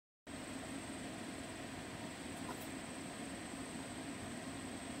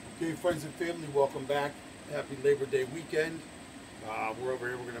Okay, friends and family, welcome back. Happy Labor Day weekend. We're over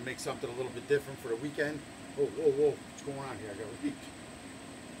here. We're going to make something a little bit different for the weekend. Whoa, whoa, whoa. What's going on here? I got to reach.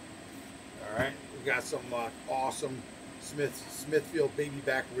 All right. We got some awesome Smithfield baby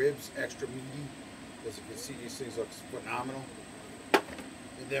back ribs, extra meaty. As you can see, these things look phenomenal.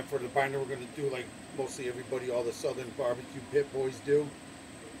 And then for the binder, we're going to do like mostly everybody, all the Southern barbecue pit boys do.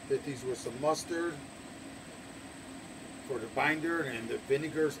 Hit these with some mustard for the binder and the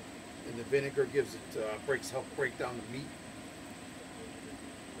vinegars. And the vinegar gives it help break down the meat.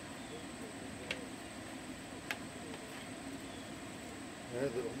 A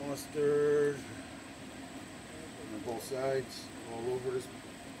little mustard on both sides, all over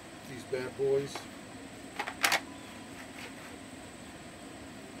these bad boys.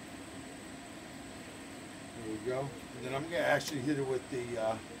 There we go. And then I'm gonna actually hit it with the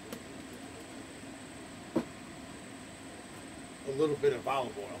a little bit of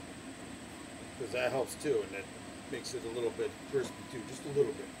olive oil, because that helps too, and that makes it a little bit crispy too, just a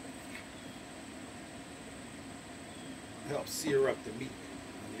little bit. Helps sear up the meat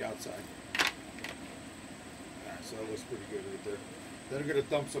on the outside. Alright, so that looks pretty good right there. Then I'm gonna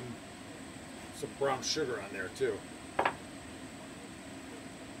dump some brown sugar on there too.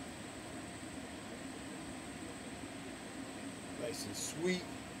 Nice and sweet.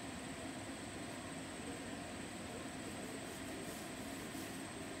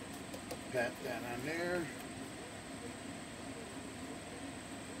 Pat that on there.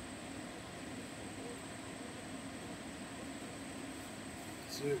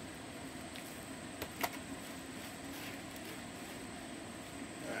 That's it.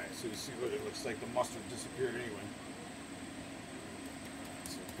 Alright, so you see what it looks like. The mustard disappeared anyway.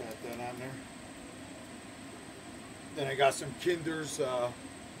 So pat that on there. Then I got some Kinder's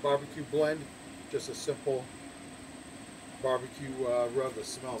barbecue blend. Just a simple barbecue rub that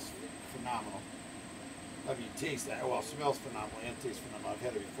smells phenomenal. I mean, taste that. Well, it smells phenomenal and tastes phenomenal. I've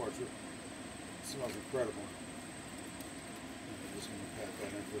had it before too. It smells incredible. I'm just going to pat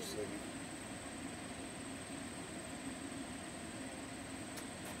that in for a second.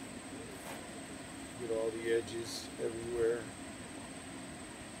 Get all the edges everywhere.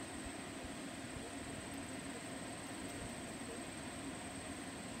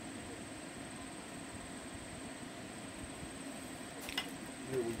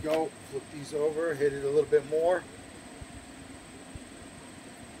 Here we go. Flip these over, hit it a little bit more.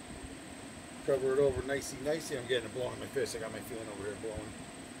 Cover it over nicey. I'm getting it blowing in my face. I got my feeling over here blowing.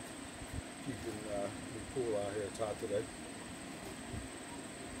 Keeping me cool out here. It's hot today.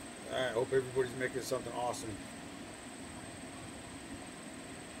 Alright, hope everybody's making something awesome.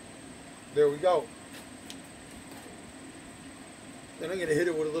 There we go. Then I'm going to hit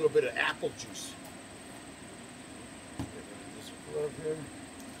it with a little bit of apple juice. This glove here.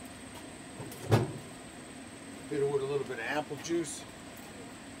 Hit it with a little bit of apple juice.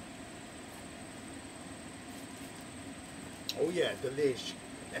 Oh yeah, delish.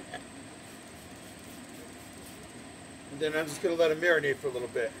 And then I'm just going to let it marinate for a little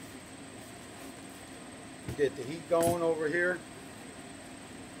bit. Get the heat going over here.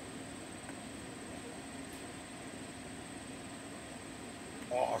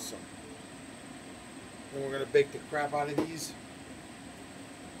 Awesome. Then we're going to bake the crap out of these.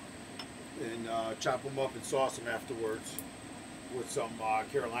 And chop them up and sauce them afterwards with some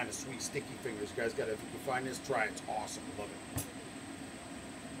Carolina Sweet Sticky Fingers. You guys gotta, if you can find this, try it. It's awesome. I love it.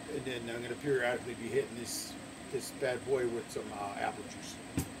 And then I'm gonna periodically be hitting this bad boy with some apple juice.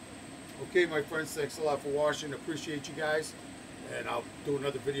 Okay, my friends, thanks a lot for watching. Appreciate you guys, and I'll do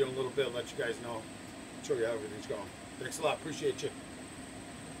another video in a little bit and let you guys know, show you how everything's going. Thanks a lot. Appreciate you.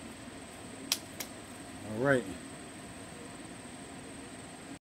 All right.